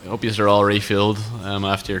I hope you're all refilled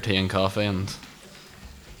after your tea and coffee and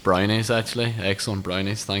brownies, actually. Excellent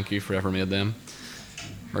brownies. Thank you for ever made them.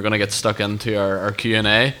 We're going to get stuck into our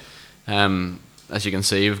Q&A. As you can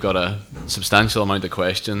see, we've got a substantial amount of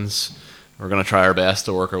questions. We're going to try our best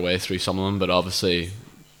to work our way through some of them, but obviously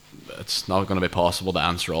it's not going to be possible to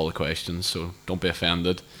answer all the questions, so don't be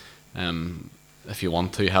offended. If you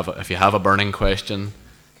want to, if you have a burning question,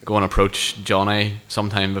 go and approach Johnny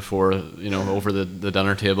sometime before, over the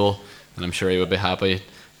dinner table, and I'm sure he would be happy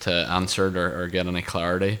to answer it or get any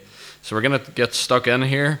clarity. So we're going to get stuck in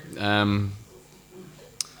here.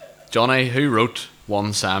 Johnny, who wrote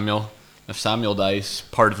 1 Samuel? If Samuel dies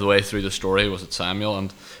part of the way through the story, was it Samuel?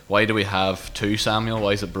 And why do we have 2 Samuel?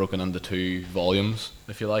 Why is it broken into 2 volumes,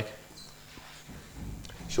 if you like?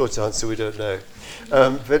 Short answer, we don't know.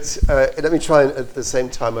 But let me try and at the same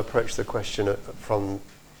time approach the question from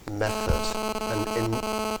method.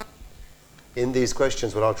 And in these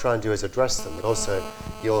questions, what I'll try and do is address them, but also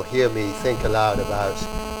you'll hear me think aloud about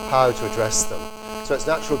how to address them. So it's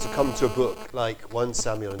natural to come to a book like 1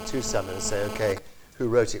 Samuel and 2 Samuel and say, okay, who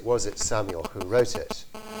wrote it? Was it Samuel who wrote it?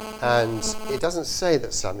 And it doesn't say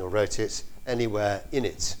that Samuel wrote it anywhere in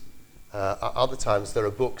it. Other times there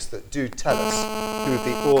are books that do tell us who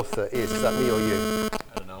the author is. Is that me or you?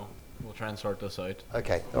 I don't know. We'll try and sort this out.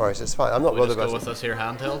 Okay, all right, it's fine. I'm not bothered about it. Go with us here,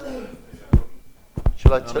 handheld.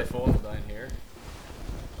 Shall I my phone down here.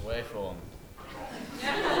 Away phone.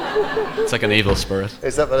 It's like an evil spirit.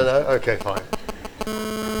 Is that better now? Okay, fine.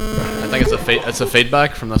 I think it's a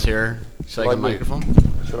feedback from this here second microphone.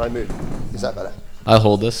 Shall I move? Is that better? I'll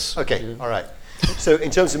hold this. Okay, all right. So in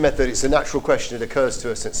terms of method, it's a natural question. It occurs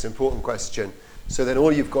to us. It's an important question. So then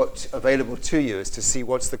all you've got available to you is to see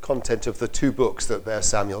what's the content of the 2 books that bear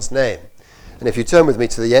Samuel's name. And if you turn with me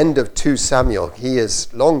to the end of 2 Samuel, he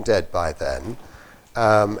is long dead by then.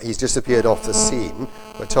 He's disappeared off the scene.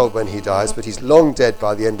 We're told when he dies, but he's long dead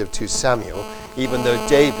by the end of 2 Samuel, even though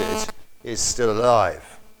David is still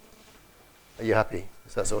alive. Are you happy?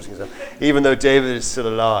 Is that sorting out? Even though David is still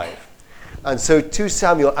alive. And so 2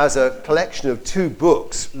 Samuel, as a collection of 2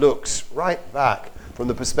 books, looks right back from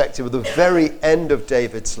the perspective of the very end of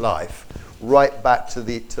David's life, right back to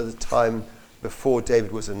the time before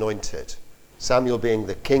David was anointed. Samuel being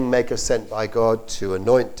the kingmaker sent by God to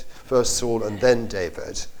anoint first Saul and then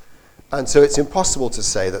David. And so it's impossible to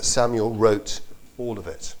say that Samuel wrote all of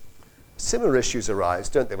it. Similar issues arise,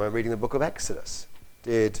 don't they, when reading the book of Exodus?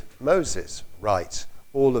 Did Moses write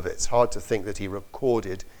all of it? It's hard to think that he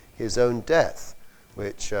recorded his own death,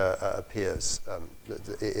 which appears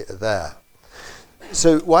there.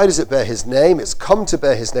 So why does it bear his name? It's come to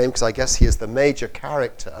bear his name because I guess he is the major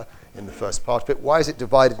character in the first part of it. Why is it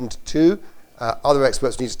divided into 2? Other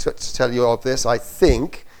experts need to tell you of this. I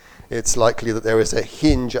think it's likely that there is a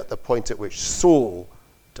hinge at the point at which Saul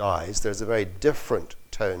dies. There's a very different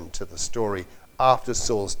tone to the story after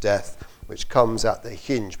Saul's death, which comes at the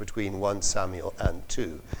hinge between 1 Samuel and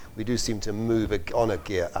 2. We do seem to move on a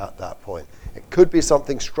gear at that point. It could be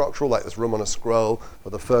something structural, like there's room on a scroll for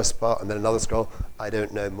the first part and then another scroll. I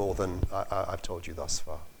don't know more than I've told you thus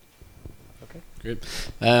far. Okay. Good.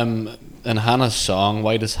 In Hannah's song,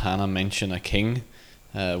 why does Hannah mention a king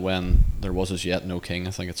when there was as yet no king?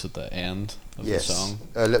 I think it's at the end of the song.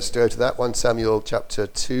 Let's go to that. 1 Samuel chapter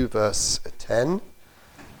 2, verse 10.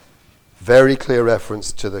 Very clear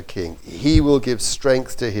reference to the king. He will give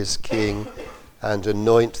strength to his king and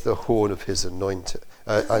anoint the horn of his anointed.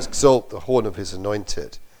 Exalt the horn of his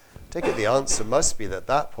anointed. I take it the answer must be that at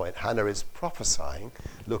that point Hannah is prophesying,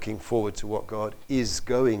 looking forward to what God is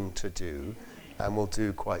going to do and will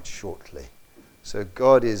do quite shortly. So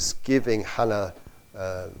God is giving Hannah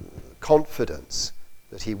confidence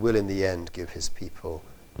that he will in the end give his people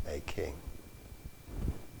a king.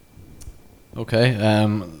 Okay.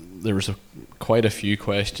 There was quite a few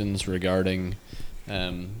questions regarding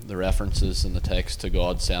the references in the text to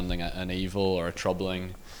God sending an evil or a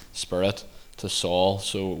troubling spirit to Saul.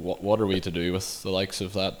 So what are we to do with the likes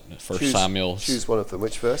of that? Samuel. Choose one of them.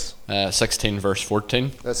 Which verse? 16 verse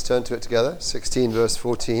 14. Let's turn to it together. 16 verse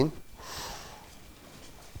 14.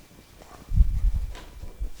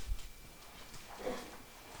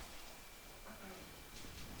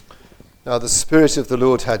 Now the Spirit of the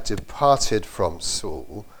Lord had departed from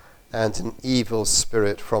Saul, and an evil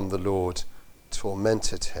spirit from the Lord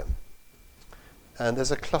tormented him. And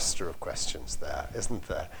there's a cluster of questions there, isn't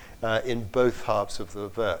there, in both halves of the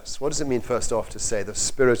verse. What does it mean, first off, to say the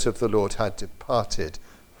Spirit of the Lord had departed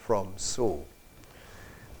from Saul?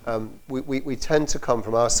 We tend to come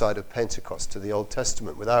from our side of Pentecost to the Old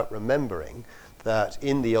Testament without remembering that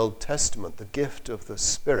in the Old Testament the gift of the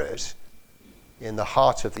Spirit in the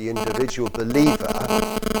heart of the individual believer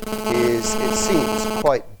is, it seems,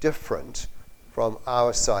 quite different from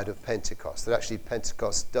our side of Pentecost. That actually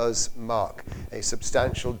Pentecost does mark a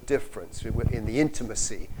substantial difference in the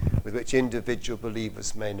intimacy with which individual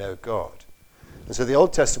believers may know God. And so the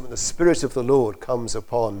Old Testament, the Spirit of the Lord comes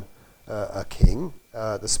upon a king.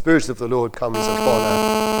 The Spirit of the Lord comes upon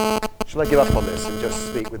a... Shall I give up on this and just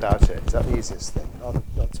speak without it? Is that the easiest thing? I'll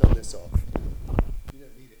turn this off. You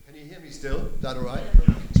don't need it. Can you hear me still? Is that all right?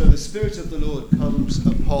 So the Spirit of the Lord comes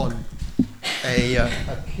upon a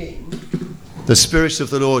king. The Spirit of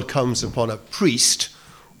the Lord comes upon a priest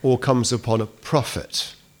or comes upon a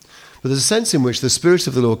prophet. But there's a sense in which the Spirit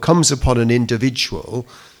of the Lord comes upon an individual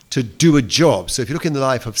to do a job. So if you look in the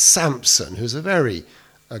life of Samson, who's a very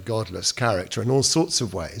godless character in all sorts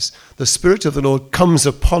of ways, the Spirit of the Lord comes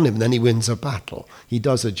upon him and then he wins a battle. He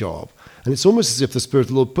does a job. And it's almost as if the Spirit of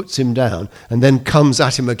the Lord puts him down and then comes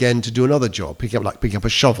at him again to do another job, picking up a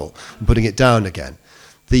shovel and putting it down again.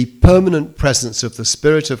 The permanent presence of the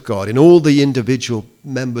Spirit of God in all the individual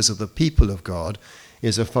members of the people of God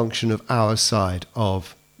is a function of our side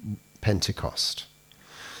of Pentecost.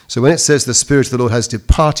 So when it says the Spirit of the Lord has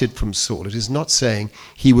departed from Saul, it is not saying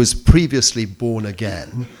he was previously born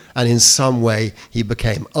again and in some way he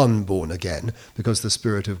became unborn again because the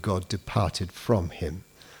Spirit of God departed from him.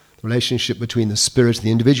 The relationship between the Spirit and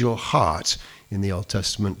the individual heart in the Old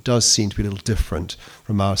Testament does seem to be a little different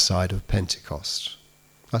from our side of Pentecost.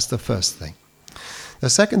 That's the first thing. The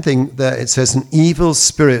second thing, there it says, an evil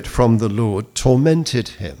spirit from the Lord tormented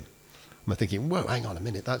him. I'm thinking, whoa, hang on a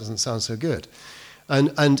minute, that doesn't sound so good.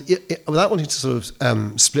 And without wanting to sort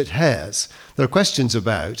of split hairs, there are questions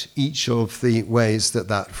about each of the ways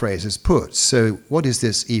that phrase is put. So what is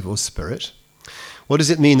this evil spirit? What does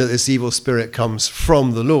it mean that this evil spirit comes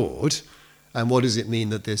from the Lord? And what does it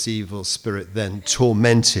mean that this evil spirit then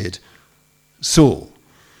tormented Saul?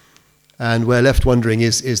 And we're left wondering,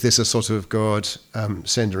 is this a sort of God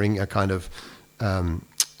sending a kind of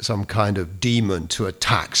some kind of demon to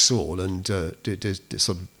attack Saul and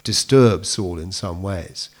sort of disturb Saul in some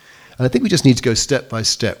ways? And I think we just need to go step by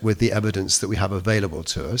step with the evidence that we have available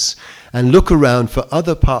to us and look around for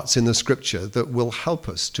other parts in the Scripture that will help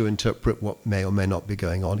us to interpret what may or may not be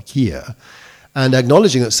going on here, and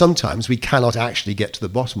acknowledging that sometimes we cannot actually get to the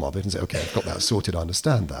bottom of it and say, okay, I've got that sorted, I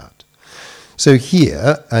understand that. So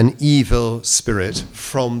here, an evil spirit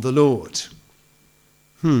from the Lord.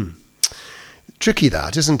 Tricky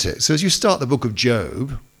that, isn't it? So as you start the book of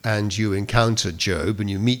Job, and you encounter Job, and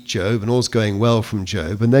you meet Job, and all's going well from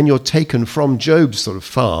Job, and then you're taken from Job's sort of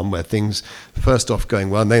farm, where things first off going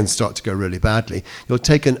well, and then start to go really badly. You're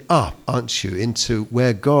taken up, aren't you, into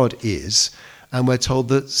where God is, and we're told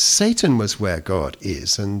that Satan was where God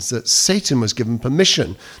is, and that Satan was given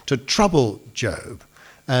permission to trouble Job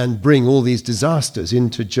and bring all these disasters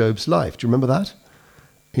into Job's life. Do you remember that?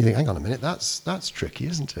 You think, hang on a minute, that's tricky,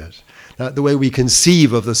 isn't it? Now, the way we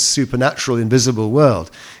conceive of the supernatural, invisible world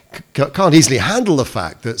can't easily handle the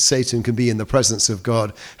fact that Satan can be in the presence of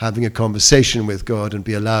God, having a conversation with God, and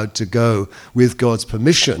be allowed to go with God's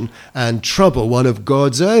permission and trouble one of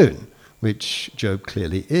God's own, which Job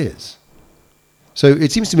clearly is. So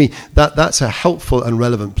it seems to me that that's a helpful and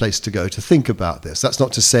relevant place to go to think about this. That's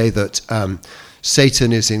not to say that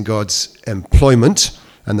Satan is in God's employment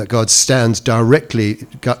and that God stands directly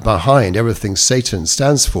behind everything Satan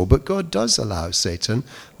stands for, but God does allow Satan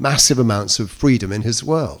massive amounts of freedom in his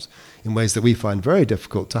world in ways that we find very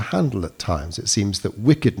difficult to handle at times. It seems that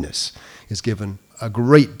wickedness is given a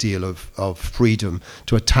great deal of freedom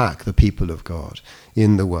to attack the people of God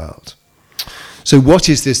in the world. So what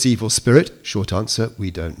is this evil spirit? Short answer,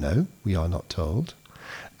 we don't know. We are not told.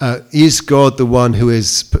 Is God the one who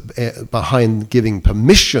is behind giving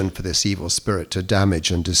permission for this evil spirit to damage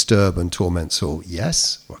and disturb and torment Saul?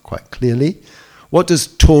 Yes, quite clearly. What does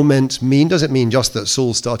torment mean? Does it mean just that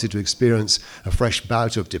Saul started to experience a fresh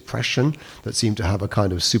bout of depression that seemed to have a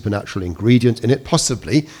kind of supernatural ingredient in it?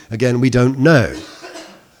 Possibly. Again, we don't know.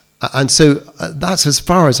 And so that's as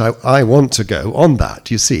far as I want to go on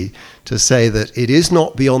that, you see, to say that it is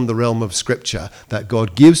not beyond the realm of Scripture that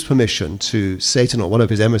God gives permission to Satan or one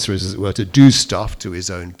of his emissaries, as it were, to do stuff to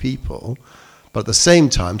his own people, but at the same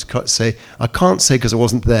time to say, I can't say because I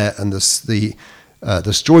wasn't there, and the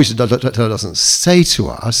story doesn't say to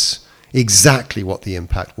us exactly what the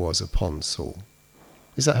impact was upon Saul.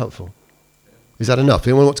 Is that helpful? Is that enough?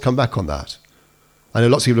 Anyone want to come back on that? I know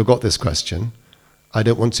lots of people have got this question. I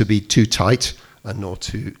don't want to be too tight and nor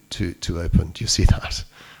too open. Do you see that?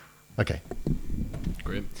 Okay.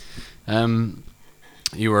 Great.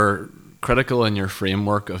 You were critical in your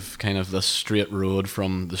framework of kind of the straight road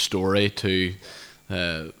from the story to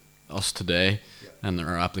us today. in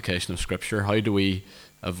our application of Scripture? How do we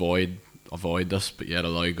avoid this, but yet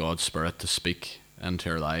allow God's Spirit to speak into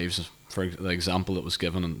our lives? For the example that was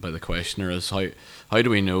given by the questioner is how do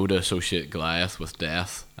we know to associate Goliath with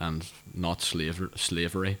death and not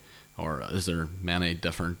slavery? Or is there many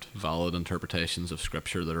different valid interpretations of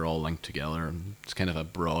Scripture that are all linked together? And it's kind of a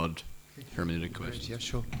broad hermeneutic question. Yeah,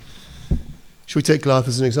 sure. Should we take Goliath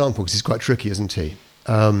as an example? Because he's quite tricky, isn't he?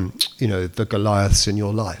 The Goliaths in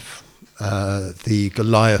your life. The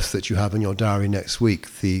Goliath that you have in your diary next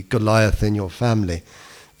week. The Goliath in your family.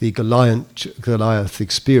 The Goliath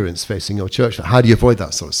experience facing your church. How do you avoid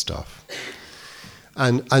that sort of stuff?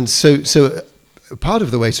 And so part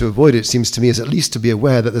of the way to avoid it, seems to me, is at least to be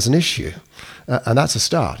aware that there's an issue. And that's a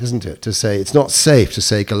start, isn't it? To say it's not safe to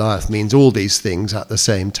say Goliath means all these things at the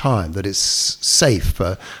same time, that it's safe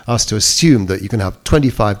for us to assume that you can have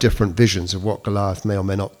 25 different visions of what Goliath may or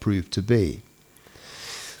may not prove to be.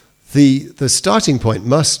 The starting point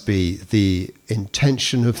must be the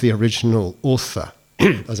intention of the original author.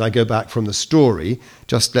 As I go back from the story,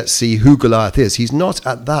 just let's see who Goliath is. He's not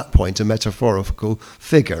at that point a metaphorical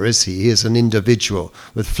figure, is he? He is an individual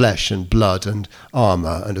with flesh and blood and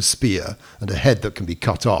armor and a spear and a head that can be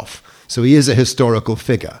cut off. So he is a historical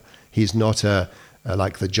figure. He's not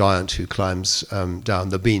like the giant who climbs down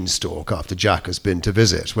the beanstalk after Jack has been to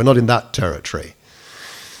visit. We're not in that territory.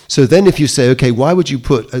 So then if you say, okay, why would you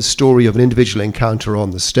put a story of an individual encounter on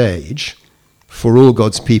the stage for all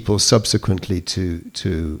God's people subsequently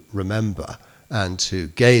to remember and to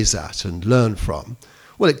gaze at and learn from?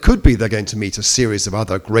 Well, it could be they're going to meet a series of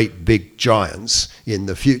other great big giants in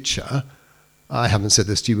the future. I haven't said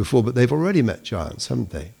this to you before, but they've already met giants,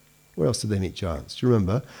 haven't they? Where else did they meet giants? Do you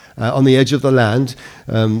remember? On the edge of the land,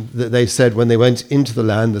 they said when they went into the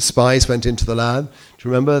land, the spies went into the land. Do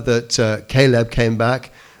you remember that Caleb came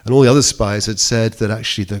back and all the other spies had said that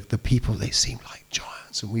actually the people, they seemed like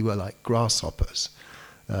giants and we were like grasshoppers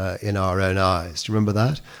in our own eyes. Do you remember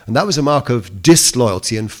that? And that was a mark of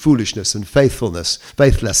disloyalty and foolishness and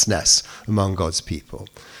faithlessness among God's people.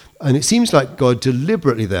 And it seems like God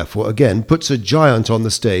deliberately, therefore, again, puts a giant on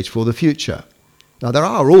the stage for the future. Now, there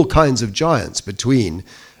are all kinds of giants between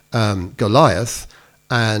Goliath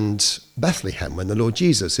and Bethlehem when the Lord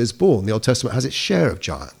Jesus is born. The Old Testament has its share of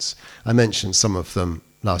giants. I mentioned some of them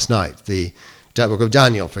last night. The book of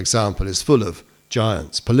Daniel, for example, is full of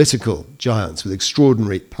giants, political giants with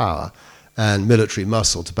extraordinary power and military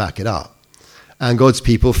muscle to back it up. And God's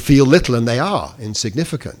people feel little, and they are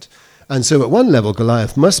insignificant. And so at one level,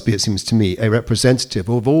 Goliath must be, it seems to me, a representative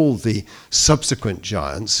of all the subsequent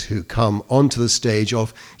giants who come onto the stage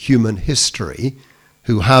of human history,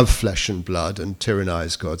 who have flesh and blood and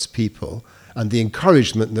tyrannize God's people, and the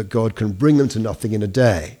encouragement that God can bring them to nothing in a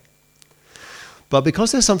day. But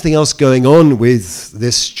because there's something else going on with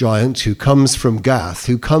this giant who comes from Gath,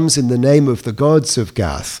 who comes in the name of the gods of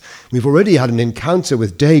Gath, we've already had an encounter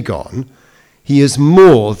with Dagon. He is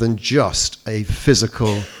more than just a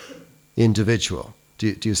physical individual.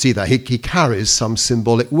 Do you see that? He carries some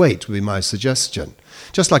symbolic weight, would be my suggestion.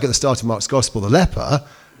 Just like at the start of Mark's Gospel, the leper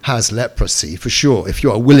has leprosy, for sure. If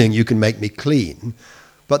you are willing, you can make me clean.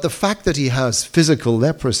 But the fact that he has physical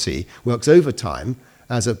leprosy works overtime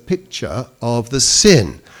as a picture of the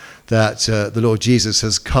sin that the Lord Jesus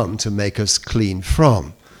has come to make us clean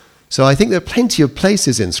from. So I think there are plenty of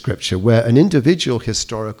places in Scripture where an individual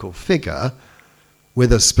historical figure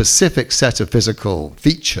with a specific set of physical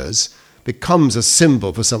features becomes a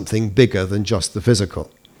symbol for something bigger than just the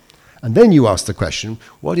physical. And then you ask the question,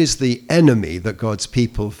 what is the enemy that God's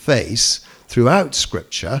people face throughout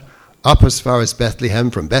Scripture, up as far as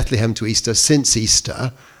Bethlehem, from Bethlehem to Easter, since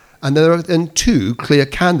Easter? And there are then two clear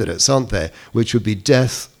candidates, aren't there, which would be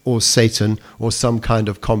death or Satan, or some kind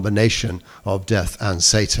of combination of death and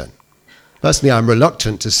Satan. Personally, I'm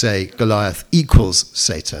reluctant to say Goliath equals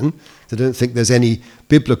Satan. I don't think there's any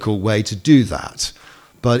biblical way to do that.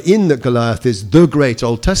 But in that Goliath is the great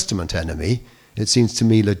Old Testament enemy, it seems to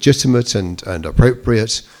me legitimate and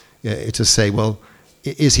appropriate to say, well,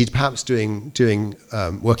 is he perhaps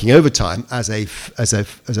working overtime as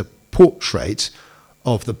a portrait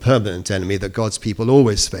of the permanent enemy that God's people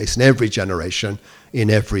always face in every generation, in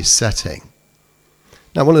every setting?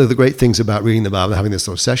 Now, one of the great things about reading the Bible and having this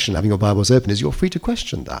sort of session, having your Bibles open, is you're free to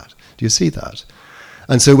question that. Do you see that?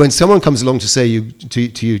 And so when someone comes along to say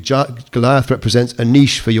to you, Goliath represents a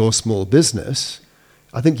niche for your small business,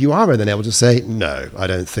 I think you are then able to say, no, I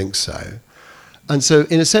don't think so. And so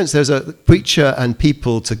in a sense, there's a preacher and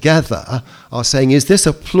people together are saying, is this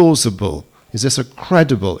a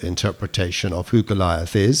credible interpretation of who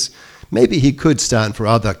Goliath is? Maybe he could stand for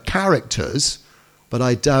other characters, but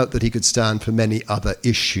I doubt that he could stand for many other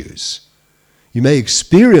issues. You may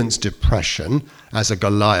experience depression as a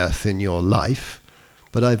Goliath in your life,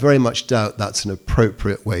 but I very much doubt that's an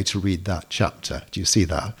appropriate way to read that chapter. Do you see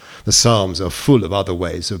that? The Psalms are full of other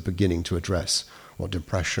ways of beginning to address what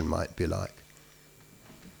depression might be like.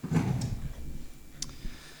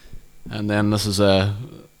 And then this is a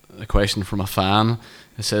question from a fan.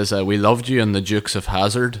 It says, we loved you in the Dukes of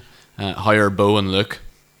Hazzard. How are Bo and Luke?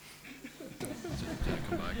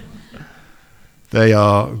 They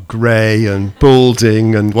are grey and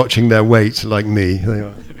balding and watching their weight like me. They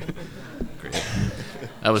are. Great.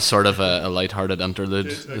 That was sort of a light-hearted interlude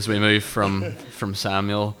as we move from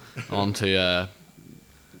Samuel on to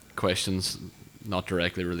questions not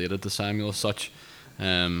directly related to Samuel as such.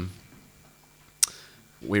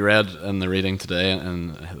 We read in the reading today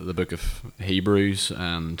in the book of Hebrews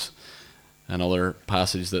and another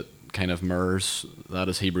passage that kind of mirrors that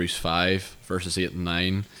is Hebrews 5 verses 8 and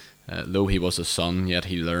 9. Though he was a son, yet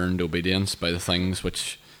he learned obedience by the things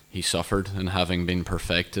which he suffered, and having been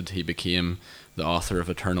perfected, he became the author of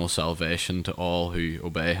eternal salvation to all who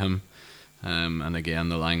obey him. And again,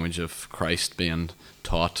 the language of Christ being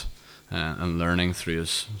taught and learning through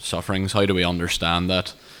his sufferings. How do we understand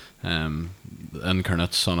that? The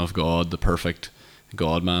incarnate Son of God, the perfect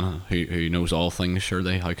God-man who knows all things,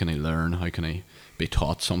 surely. How can he learn? How can he be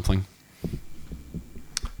taught something?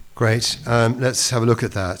 Great. Let's have a look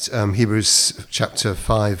at that. Hebrews chapter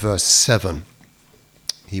 5, verse 7.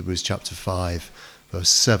 Hebrews chapter 5, verse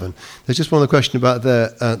 7. There's just one other question about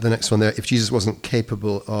the next one there. If Jesus wasn't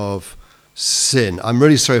capable of sin. I'm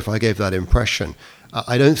really sorry if I gave that impression.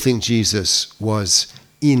 I don't think Jesus was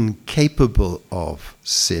incapable of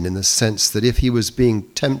sin in the sense that if he was being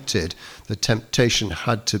tempted, the temptation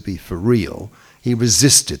had to be for real. He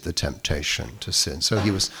resisted the temptation to sin. So he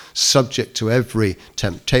was subject to every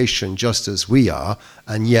temptation just as we are,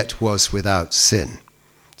 and yet was without sin.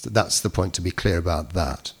 So that's the point, to be clear about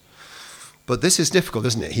that. But this is difficult,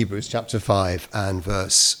 isn't it? Hebrews chapter 5 and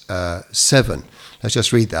verse 7. Let's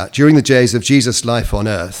just read that. During the days of Jesus' life on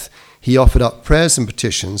earth, he offered up prayers and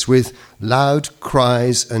petitions with loud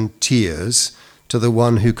cries and tears to the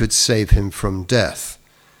one who could save him from death.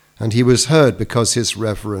 And he was heard because of his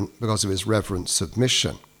reverent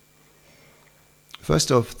submission.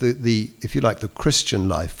 First off, if you like, the Christian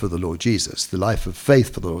life for the Lord Jesus, the life of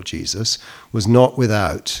faith for the Lord Jesus, was not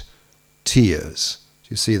without tears. Do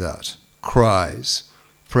you see that? Cries,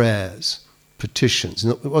 prayers, petitions.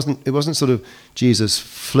 It wasn't sort of Jesus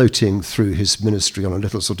floating through his ministry on a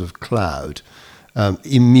little sort of cloud,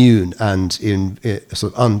 immune and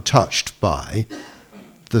sort of untouched by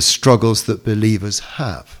the struggles that believers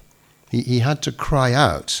have. He had to cry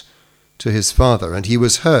out to his Father, and he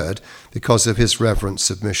was heard because of his reverent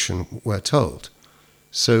submission, we're told.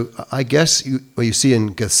 So I guess you see in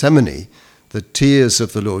Gethsemane the tears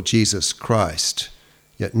of the Lord Jesus Christ,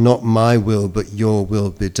 yet not my will but your will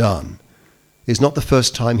be done, is not the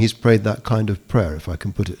first time he's prayed that kind of prayer, if I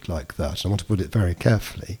can put it like that. I want to put it very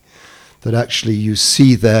carefully, that actually you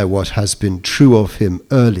see there what has been true of him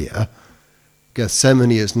earlier.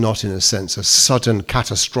 Gethsemane is not, in a sense, a sudden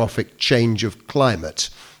catastrophic change of climate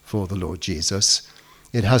for the Lord Jesus.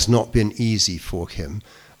 It has not been easy for him.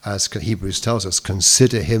 As Hebrews tells us,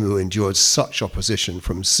 consider him who endured such opposition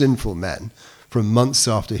from sinful men from months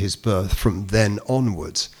after his birth, from then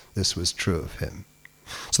onwards. This was true of him.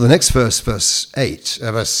 So the next verse 8.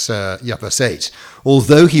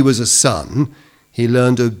 Although he was a son, he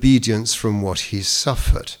learned obedience from what he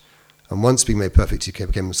suffered. And once being made perfect, he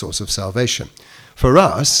became a source of salvation. For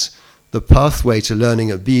us, the pathway to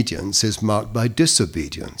learning obedience is marked by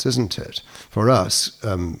disobedience, isn't it? For us,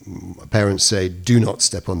 parents say, do not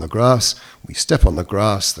step on the grass. We step on the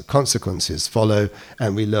grass, the consequences follow,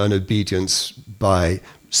 and we learn obedience by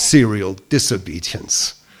serial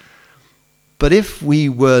disobedience. But if we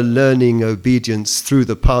were learning obedience through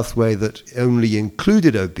the pathway that only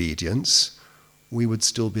included obedience, we would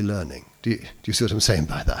still be learning. Do you see what I'm saying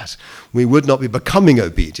by that? We would not be becoming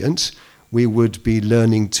obedient. We would be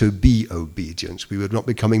learning to be obedient. We would not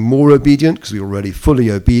be becoming more obedient because we're already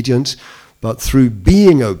fully obedient. But through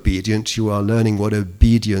being obedient, you are learning what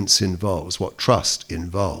obedience involves, what trust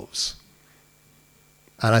involves.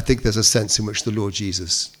 And I think there's a sense in which the Lord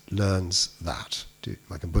Jesus learns that, if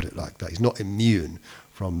I can put it like that. He's not immune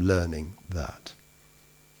from learning that.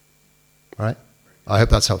 All right? I hope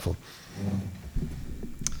that's helpful.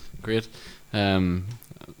 Great. Taking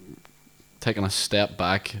a step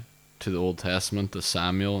back to the Old Testament, to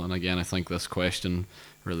Samuel, and again I think this question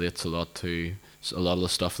relates a lot to a lot of the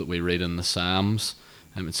stuff that we read in the Psalms.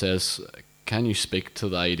 It says, can you speak to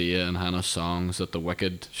the idea in Hannah's songs that the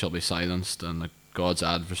wicked shall be silenced and that God's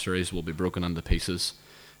adversaries will be broken into pieces?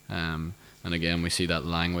 And again, we see that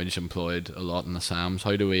language employed a lot in the Psalms.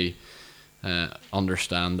 How do we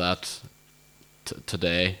understand that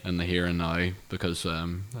today in the here and now? Because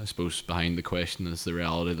I suppose behind the question is the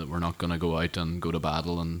reality that we're not going to go out and go to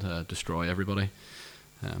battle and destroy everybody.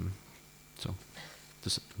 So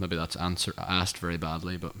maybe that's asked very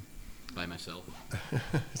badly, but by myself.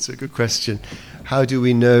 It's a good question. How do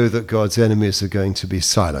we know that God's enemies are going to be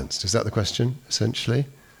silenced? Is that the question, essentially?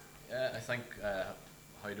 Yeah, I think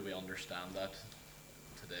how do we understand that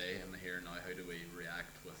today in the here and now? How do we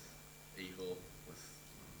react with evil,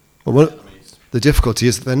 with enemies? The difficulty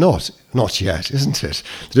is that they're not yet, isn't it?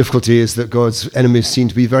 The difficulty is that God's enemies seem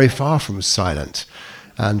to be very far from silent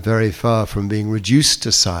and very far from being reduced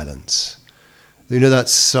to silence. You know that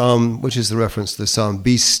psalm, which is the reference to the psalm,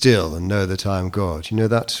 "Be still and know that I am God." You know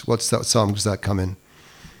that? What's that psalm? Does that come in?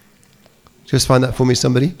 Just find that for me,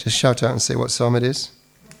 somebody. Just shout out and say what psalm it is.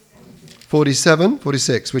 47,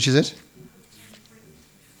 46, which is it?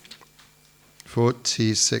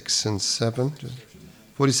 46 and 7.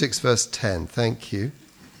 46 verse 10, thank you.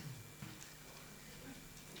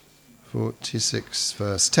 46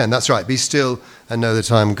 verse 10, that's right. Be still and know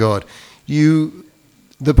that I am God.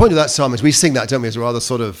 The point of that psalm is we sing that, don't we, as a rather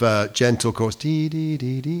sort of gentle chorus. Dee, dee,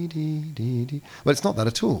 dee, dee, dee, dee, dee. Well, it's not that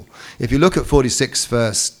at all. If you look at 46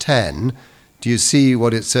 verse 10, do you see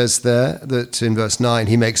what it says there? That in verse 9,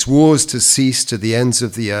 he makes wars to cease to the ends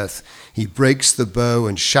of the earth. He breaks the bow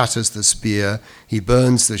and shatters the spear. He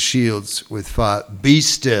burns the shields with fire. Be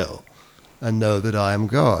still and know that I am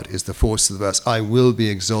God, is the force of the verse. I will be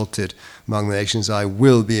exalted among the nations. I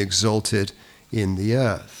will be exalted in the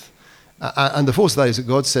earth. And the force of that is that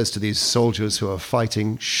God says to these soldiers who are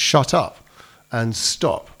fighting, shut up and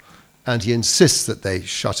stop. And he insists that they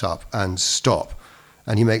shut up and stop.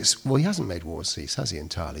 And he hasn't made war cease, has he,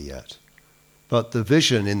 entirely yet? But the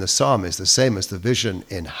vision in the psalm is the same as the vision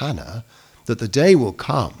in Hannah, that the day will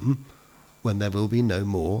come when there will be no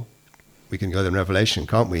more. We can go to Revelation,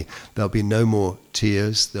 can't we? There'll be no more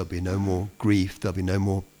tears, there'll be no more grief, there'll be no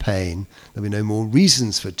more pain, there'll be no more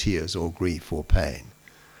reasons for tears or grief or pain.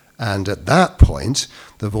 And at that point,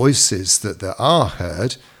 the voices that are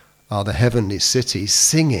heard are the heavenly city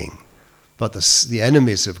singing. But the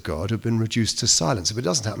enemies of God have been reduced to silence. But it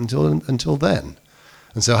doesn't happen until then.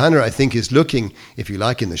 And so Hannah, I think, is looking, if you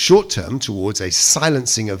like, in the short term towards a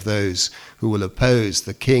silencing of those who will oppose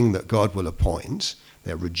the king that God will appoint.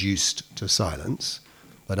 They're reduced to silence.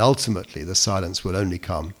 But ultimately, the silence will only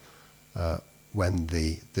come when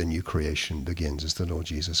the new creation begins, as the Lord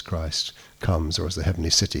Jesus Christ comes, or as the heavenly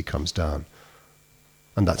city comes down.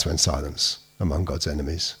 And that's when silence among God's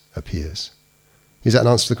enemies appears. Is that an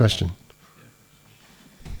answer to the question?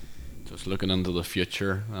 Just looking into the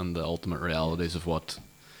future and the ultimate realities of what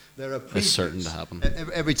is certain to happen.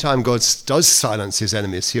 Every time God does silence his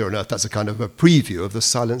enemies here on earth, that's a kind of a preview of the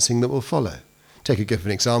silencing that will follow. Take a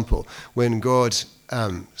given example. When God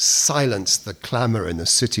silenced the clamour in the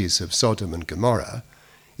cities of Sodom and Gomorrah,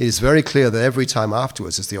 it is very clear that every time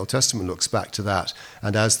afterwards, as the Old Testament looks back to that,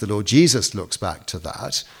 and as the Lord Jesus looks back to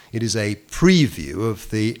that, it is a preview of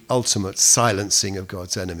the ultimate silencing of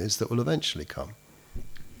God's enemies that will eventually come.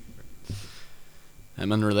 In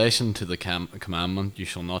relation to the commandment, you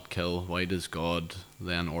shall not kill, why does God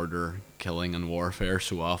then order killing and warfare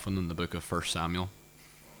so often in the book of 1 Samuel?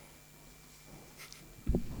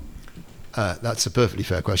 That's a perfectly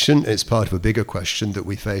fair question. It's part of a bigger question that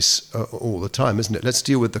we face all the time, isn't it? Let's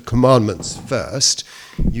deal with the commandments first.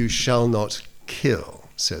 You shall not kill,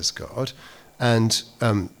 says God. And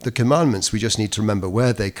the commandments, we just need to remember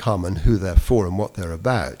where they come and who they're for and what they're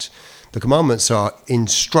about. The commandments are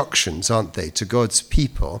instructions, aren't they, to God's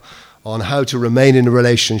people on how to remain in a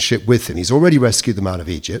relationship with him. He's already rescued them out of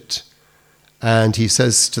Egypt. And he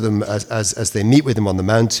says to them as they meet with him on the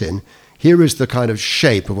mountain, here is the kind of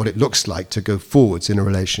shape of what it looks like to go forwards in a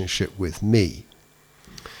relationship with me.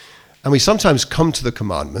 And we sometimes come to the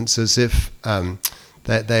commandments as if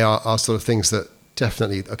they are sort of things that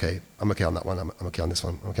definitely, okay, I'm okay on that one, I'm okay on this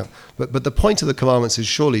one. Okay. But the point of the commandments is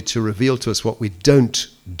surely to reveal to us what we don't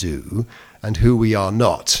do and who we are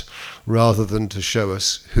not, rather than to show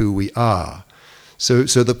us who we are. So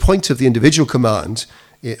the point of the individual command,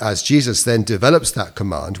 as Jesus then develops that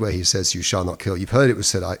command where he says, you shall not kill. You've heard it was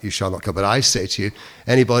said, you shall not kill. But I say to you,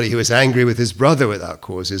 anybody who is angry with his brother without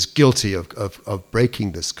cause is guilty of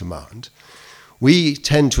breaking this command. We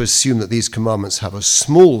tend to assume that these commandments have a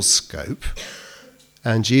small scope.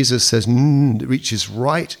 And Jesus says, it reaches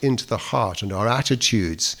right into the heart, and our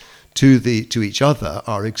attitudes to each other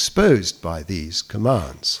are exposed by these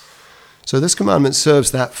commands. So this commandment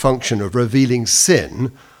serves that function of revealing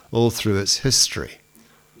sin all through its history.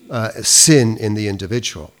 Sin in the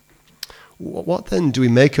individual. what then do we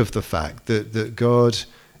make of the fact that God,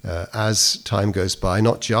 as time goes by,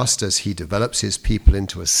 not just as he develops his people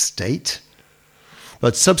into a state,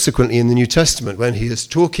 but subsequently in the New Testament, when he is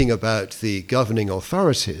talking about the governing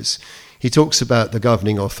authorities, he talks about the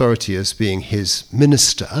governing authority as being his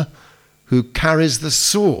minister who carries the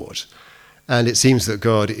sword. And it seems that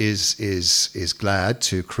God is glad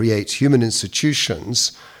to create human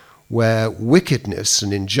institutions where wickedness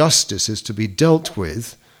and injustice is to be dealt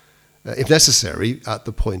with, if necessary, at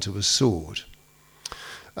the point of a sword.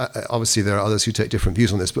 Obviously, there are others who take different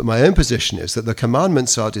views on this, but my own position is that the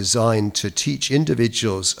commandments are designed to teach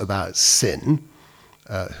individuals about sin,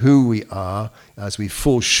 who we are as we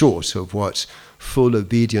fall short of what full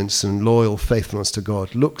obedience and loyal faithfulness to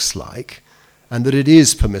God looks like, and that it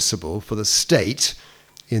is permissible for the state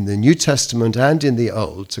in the New Testament and in the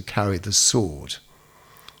Old to carry the sword.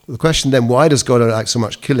 The question then, why does God enact so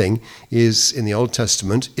much killing is in the Old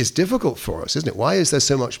Testament, is difficult for us, isn't it? Why is there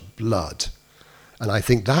so much blood? And I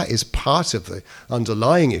think that is part of the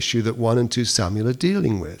underlying issue that 1 and 2 Samuel are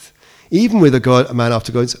dealing with. Even with a man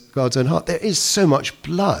after God's own heart, there is so much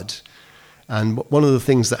blood. And one of the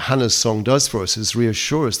things that Hannah's song does for us is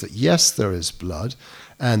reassure us that yes, there is blood,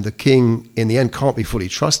 and the king in the end can't be fully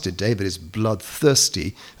trusted. David is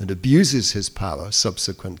bloodthirsty and abuses his power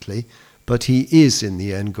subsequently, but he is in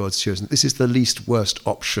the end God's chosen. This is the least worst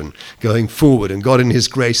option going forward, and God in his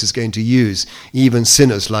grace is going to use even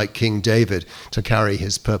sinners like King David to carry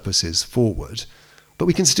his purposes forward. But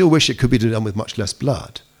we can still wish it could be done with much less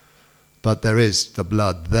blood. But there is the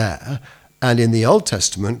blood there. And in the Old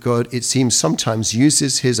Testament, God, it seems, sometimes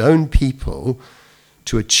uses his own people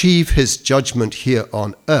to achieve his judgment here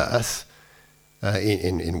on earth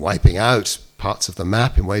in wiping out parts of the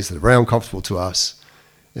map in ways that are very uncomfortable to us,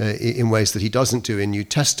 in ways that he doesn't do in New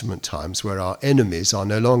Testament times, where our enemies are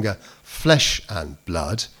no longer flesh and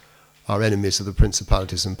blood. Our enemies are the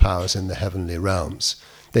principalities and powers in the heavenly realms.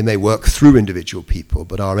 They may work through individual people,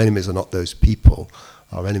 but our enemies are not those people.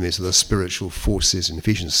 Our enemies are the spiritual forces in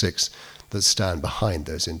Ephesians 6 that stand behind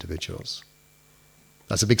those individuals.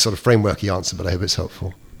 That's a big sort of frameworky answer, but I hope it's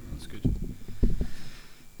helpful. That's good.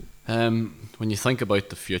 When you think about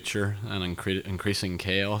the future and increasing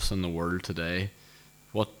chaos in the world today,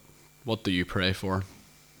 what do you pray for?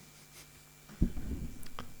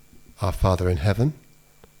 Our Father in heaven,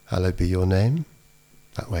 hallowed be your name.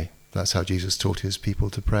 That way. That's how Jesus taught his people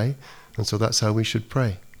to pray, and so that's how we should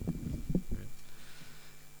pray.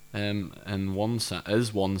 And 1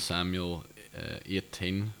 Samuel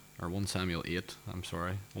 18, or 1 Samuel 8,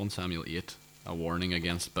 1 Samuel 8, a warning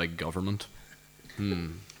against big government.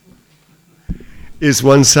 Is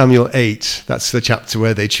 1 Samuel 8, that's the chapter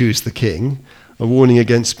where they choose the king, a warning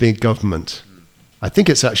against big government. I think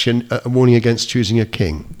it's actually a warning against choosing a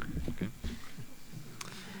king. Okay.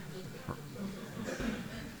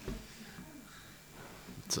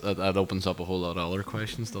 That opens up a whole lot of other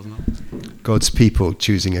questions, doesn't it? God's people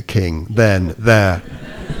choosing a king, then, there.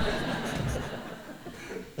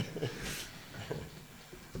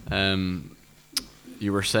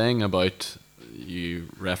 You were saying about, you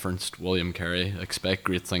referenced William Carey, expect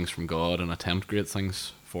great things from God and attempt great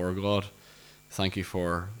things for God. Thank you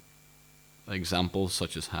for examples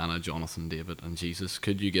such as Hannah, Jonathan, David, and Jesus.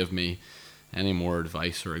 Could you give me any more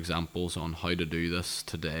advice or examples on how to do this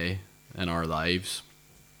today in our lives?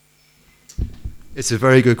 It's a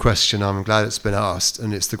very good question. I'm glad it's been asked,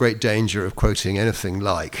 and it's the great danger of quoting anything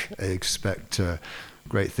like expect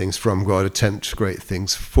great things from God, attempt great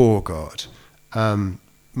things for God.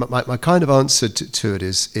 My kind of answer to it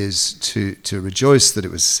is to rejoice that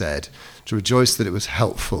it was said, to rejoice that it was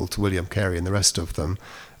helpful to William Carey and the rest of them,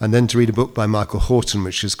 and then to read a book by Michael Horton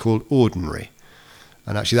which is called Ordinary.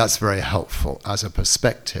 And actually that's very helpful as a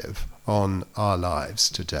perspective on our lives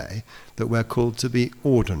today, that we're called to be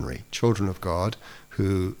ordinary children of God,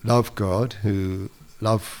 who love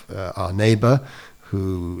our neighbour,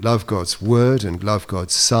 who love God's word and love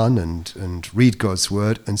God's Son and read God's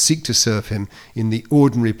word and seek to serve him in the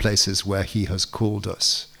ordinary places where he has called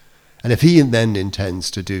us. And if he then intends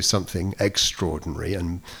to do something extraordinary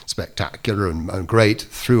and spectacular and great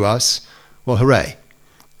through us, well, hooray.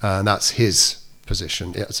 And that's his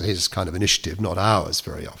position. It's his kind of initiative, not ours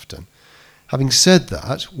very often. Having said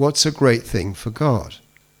that, what's a great thing for God?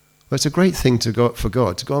 Well, it's a great thing for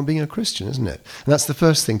God to go on being a Christian, isn't it? And that's the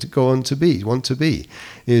first thing to go on to be,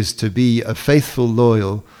 is to be a faithful,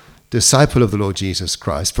 loyal disciple of the Lord Jesus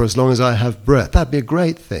Christ for as long as I have breath. That'd be a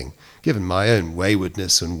great thing, given my own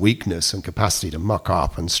waywardness and weakness and capacity to muck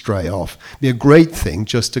up and stray off. It'd be a great thing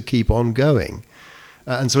just to keep on going.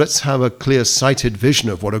 And so let's have a clear-sighted vision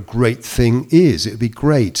of what a great thing is. It would be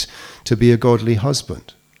great to be a godly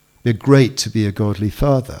husband, Be great to be a godly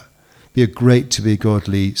father. Be great to be a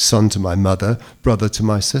godly son to my mother, brother to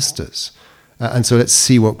my sisters. And so let's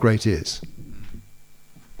see what great is.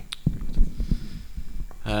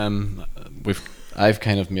 I've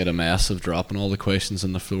kind of made a mess of dropping all the questions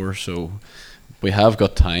on the floor, so we have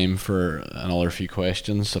got time for another few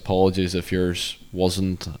questions. Apologies if yours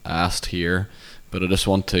wasn't asked here, but I just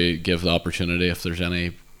want to give the opportunity if there's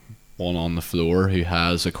anyone on the floor who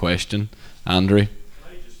has a question. Andrew? Can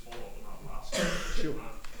I just follow up on that last question? Sure.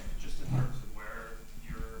 Just in terms of where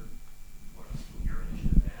your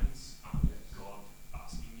initiative ends and God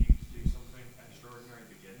asking you to do something extraordinary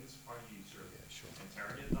begins, how do you sort of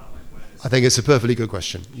interrogate that? Like when I think it's a perfectly good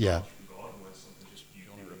question. Yeah.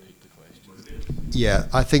 Yeah,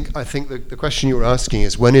 I think the question you're asking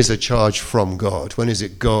is, when is a charge from God? When is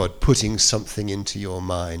it God putting something into your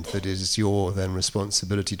mind that is your then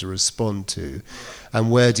responsibility to respond to?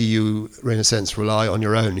 And where do you, in a sense, rely on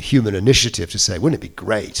your own human initiative to say, wouldn't it be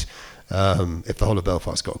great if the whole of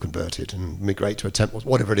Belfast got converted, and it'd be great to attempt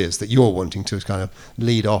whatever it is that you're wanting to kind of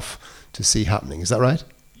lead off to see happening? Is that right?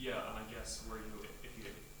 Yeah, and I guess where if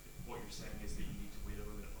what you're saying is that you need to wait a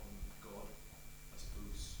little bit on God, I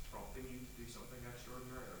suppose, prompting you to do something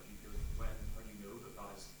extraordinary, or do you feel how do you know that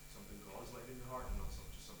that is something God is laying in your heart and not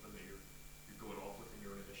just something that you're going off with in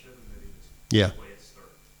your initiative and maybe just placed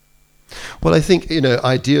or... Well, I think,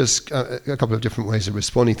 ideas, a couple of different ways of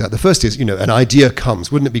responding to that. The first is, an idea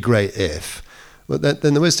comes. Wouldn't it be great if? Well,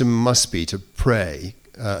 then the wisdom must be to pray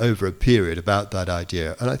over a period about that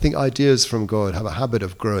idea. And I think ideas from God have a habit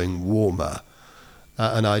of growing warmer,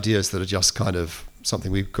 and ideas that are just kind of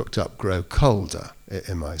something we've cooked up grow colder,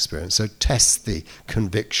 in my experience. So test the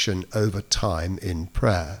conviction over time in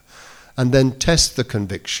prayer. And then test the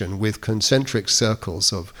conviction with concentric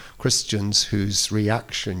circles of Christians whose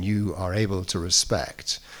reaction you are able to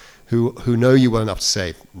respect, who know you well enough to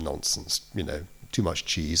say, nonsense, too much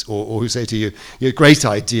cheese, or who say to you, great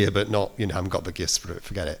idea, but not, haven't got the gifts for it,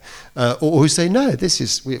 forget it. Or who say, no,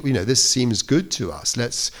 this seems good to us.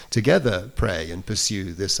 Let's together pray and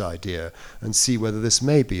pursue this idea and see whether this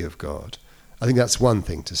may be of God. I think that's one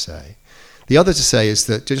thing to say. The other to say is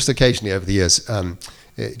that just occasionally over the years,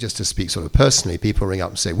 just to speak sort of personally, people ring up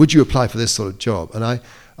and say, would you apply for this sort of job? And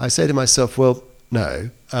I say to myself, well, no,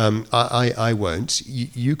 I won't.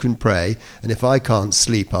 You can pray, and if I can't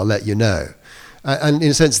sleep, I'll let you know. And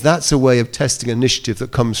in a sense, that's a way of testing initiative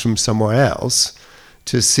that comes from somewhere else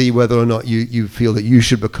to see whether or not you feel that you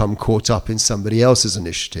should become caught up in somebody else's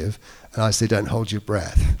initiative. And I say, don't hold your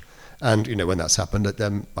breath. And, when that's happened,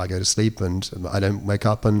 then I go to sleep and I don't wake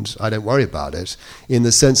up and I don't worry about it. In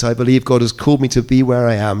the sense, I believe God has called me to be where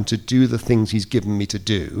I am, to do the things he's given me to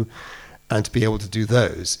do. And to be able to do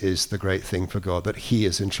those is the great thing for God that he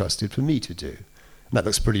has entrusted for me to do. And that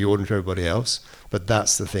looks pretty ordinary to everybody else, but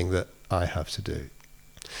that's the thing that I have to do.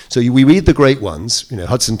 So we read the great ones,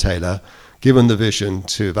 Hudson Taylor, given the vision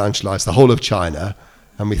to evangelize the whole of China,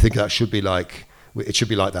 and we think that should be like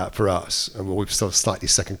that for us. And we're still slightly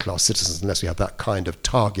second-class citizens unless we have that kind of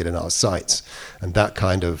target in our sights and that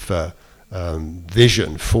kind of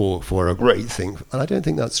vision for a great thing. And I don't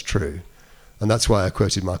think that's true. And that's why I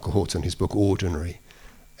quoted Michael Horton, his book Ordinary.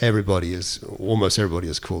 Almost everybody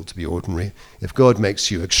is called to be ordinary. If God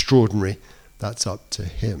makes you extraordinary, that's up to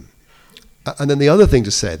him. And then the other thing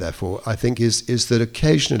to say, therefore, I think is that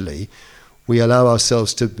occasionally we allow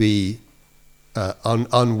ourselves to be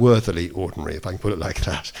unworthily ordinary, if I can put it like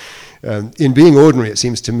that. In being ordinary, it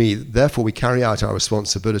seems to me, therefore we carry out our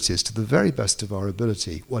responsibilities to the very best of our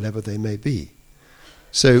ability, whatever they may be.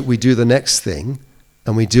 So we do the next thing,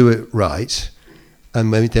 and we do it right,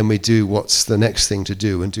 and then we do what's the next thing to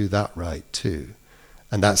do and do that right too.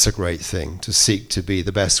 And that's a great thing, to seek to be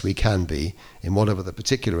the best we can be in whatever the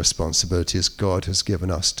particular responsibilities God has given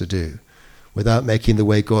us to do, without making the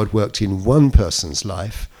way God worked in one person's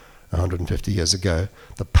life 150 years ago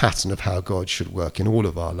the pattern of how God should work in all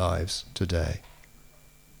of our lives today.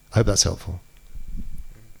 I hope that's helpful.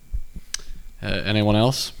 Anyone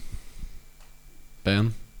else?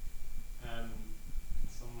 Ben?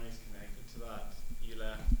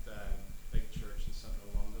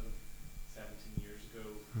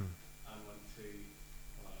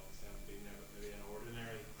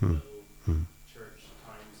 Church,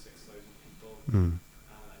 town, 6,000 people, and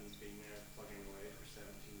he's been there plugging away for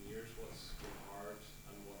 17 years. What's been hard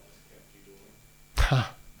and what has kept you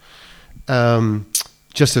going?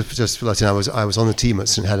 Just for letting, I was on the team at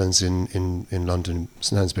St Helens in London,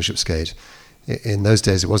 St Helens Bishopsgate. In those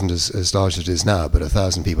days, it wasn't as large as it is now, but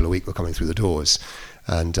 1,000 people a week were coming through the doors,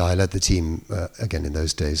 and I led the team. Again, in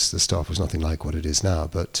those days, the staff was nothing like what it is now,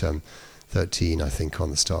 but 13, I think, on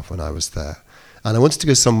the staff when I was there. And I wanted to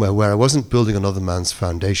go somewhere where I wasn't building another man's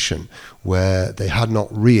foundation, where they had not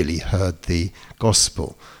really heard the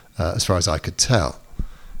gospel, as far as I could tell.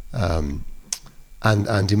 And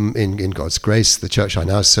in God's grace, the church I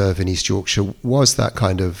now serve in East Yorkshire was that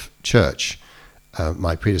kind of church.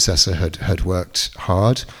 My predecessor had worked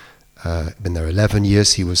hard, been there 11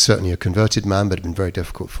 years. He was certainly a converted man, but it had been very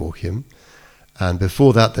difficult for him. And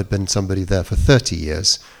before that, there'd been somebody there for 30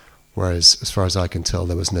 years, whereas, as far as I can tell,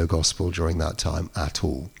 there was no gospel during that time at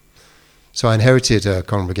all. So I inherited a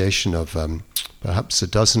congregation of perhaps a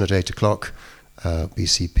dozen at 8 o'clock,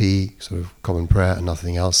 BCP, sort of common prayer and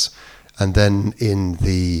nothing else. And then in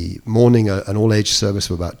the morning, an all-age service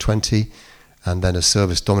of about 20, and then a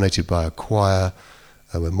service dominated by a choir.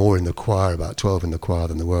 We're more in the choir, about 12 in the choir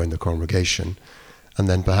than there were in the congregation. And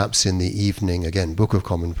then perhaps in the evening, again, Book of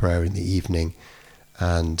Common Prayer in the evening,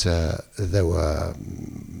 and there were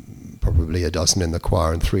probably a dozen in the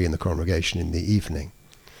choir and 3 in the congregation in the evening.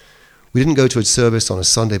 We didn't go to a service on a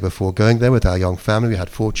Sunday before going there with our young family. We had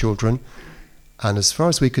 4 children. And as far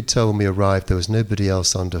as we could tell when we arrived, there was nobody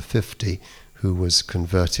else under 50 who was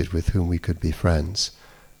converted with whom we could be friends.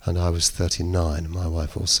 And I was 39, and my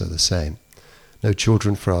wife also the same. No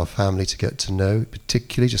children for our family to get to know,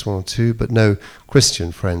 particularly, just 1 or 2, but no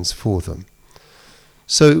Christian friends for them.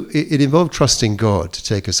 So it involved trusting God to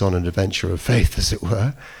take us on an adventure of faith, as it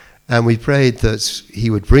were. And we prayed that he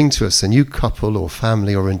would bring to us a new couple or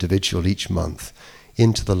family or individual each month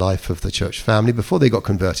into the life of the church family before they got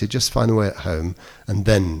converted, just find a way at home and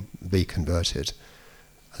then be converted.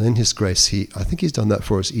 And in his grace, I think he's done that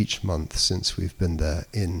for us each month since we've been there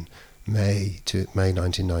in May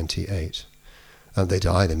 1998. They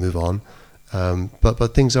die, they move on.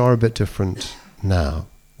 But things are a bit different now.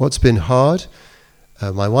 What's been hard,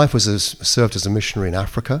 my wife served as a missionary in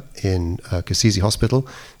Africa, in Kasizi Hospital,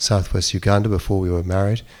 southwest Uganda, before we were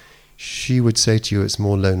married. She would say to you it's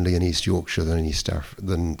more lonely in East Yorkshire than in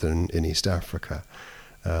East Africa,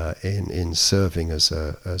 in serving as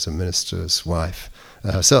a minister's wife,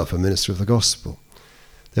 herself a minister of the gospel.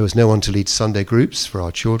 There was no one to lead Sunday groups for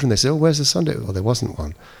our children. They said, where's the Sunday? Well, there wasn't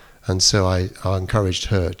one. And so I encouraged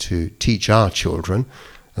her to teach our children,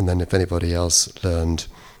 and then if anybody else learned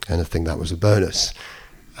anything, that was a bonus.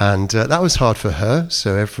 And that was hard for her,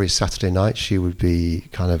 so every Saturday night she would be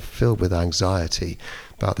kind of filled with anxiety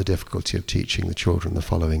about the difficulty of teaching the children the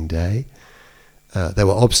following day. There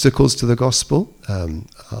were obstacles to the gospel.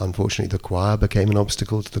 Unfortunately, the choir became an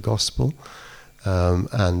obstacle to the gospel.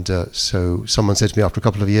 So someone said to me after a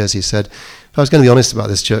couple of years, he said, if I was going to be honest about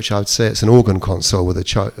this church, I would say it's an organ console with a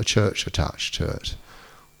church attached to it.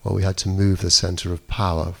 Well, we had to move the center of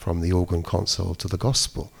power from the organ console to the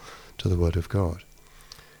gospel, to the Word of God.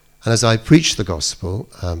 And as I preached the gospel,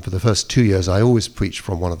 for the first 2 years, I always preached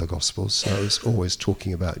from one of the gospels, so I was always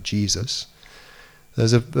talking about Jesus.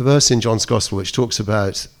 There's a verse in John's gospel which talks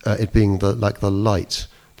about it being like the light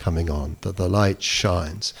coming on, that the light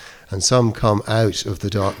shines. And some come out of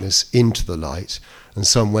the darkness into the light, and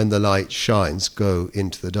some, when the light shines, go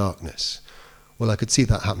into the darkness. Well, I could see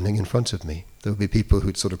that happening in front of me. There would be people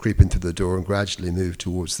who'd sort of creep in through the door and gradually move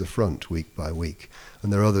towards the front week by week.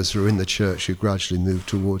 And there are others who are in the church who gradually move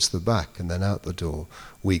towards the back and then out the door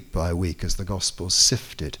week by week as the gospel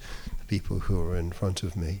sifted the people who are in front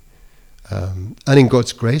of me. And in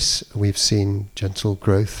God's grace, we've seen gentle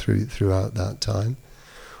growth throughout that time.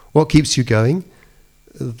 What keeps you going?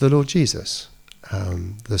 The Lord Jesus,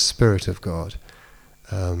 the Spirit of God,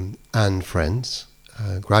 and friends.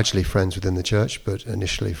 Gradually friends within the church, but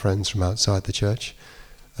initially friends from outside the church.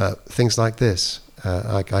 Things like this.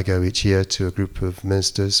 I go each year to a group of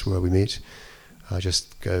ministers where we meet. I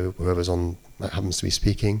just go whoever's on that happens to be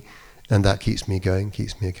speaking, and that keeps me going,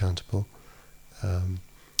 keeps me accountable. And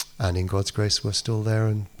in God's grace, we're still there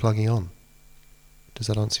and plugging on. Does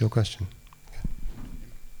that answer your question?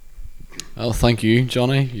 Well, thank you,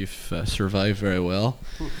 Johnny. You've survived very well.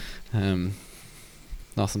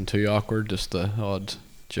 Nothing too awkward, just the odd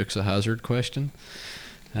Dukes of Hazzard question.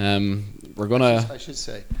 We're gonna. I should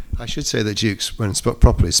say that Dukes, when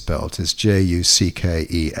properly spelled, is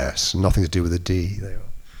Juckes. Nothing to do with a D.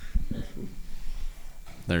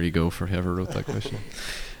 There you go for whoever wrote that question.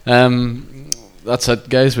 That's it,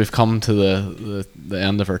 guys. We've come to the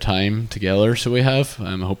end of our time together. So we have.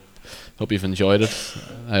 I hope you've enjoyed it.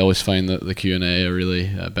 I always find that the Q&A a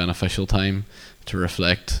really beneficial time to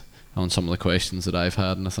reflect on some of the questions that I've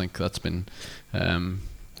had, and I think that's been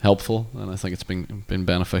helpful, and I think it's been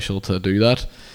beneficial to do that.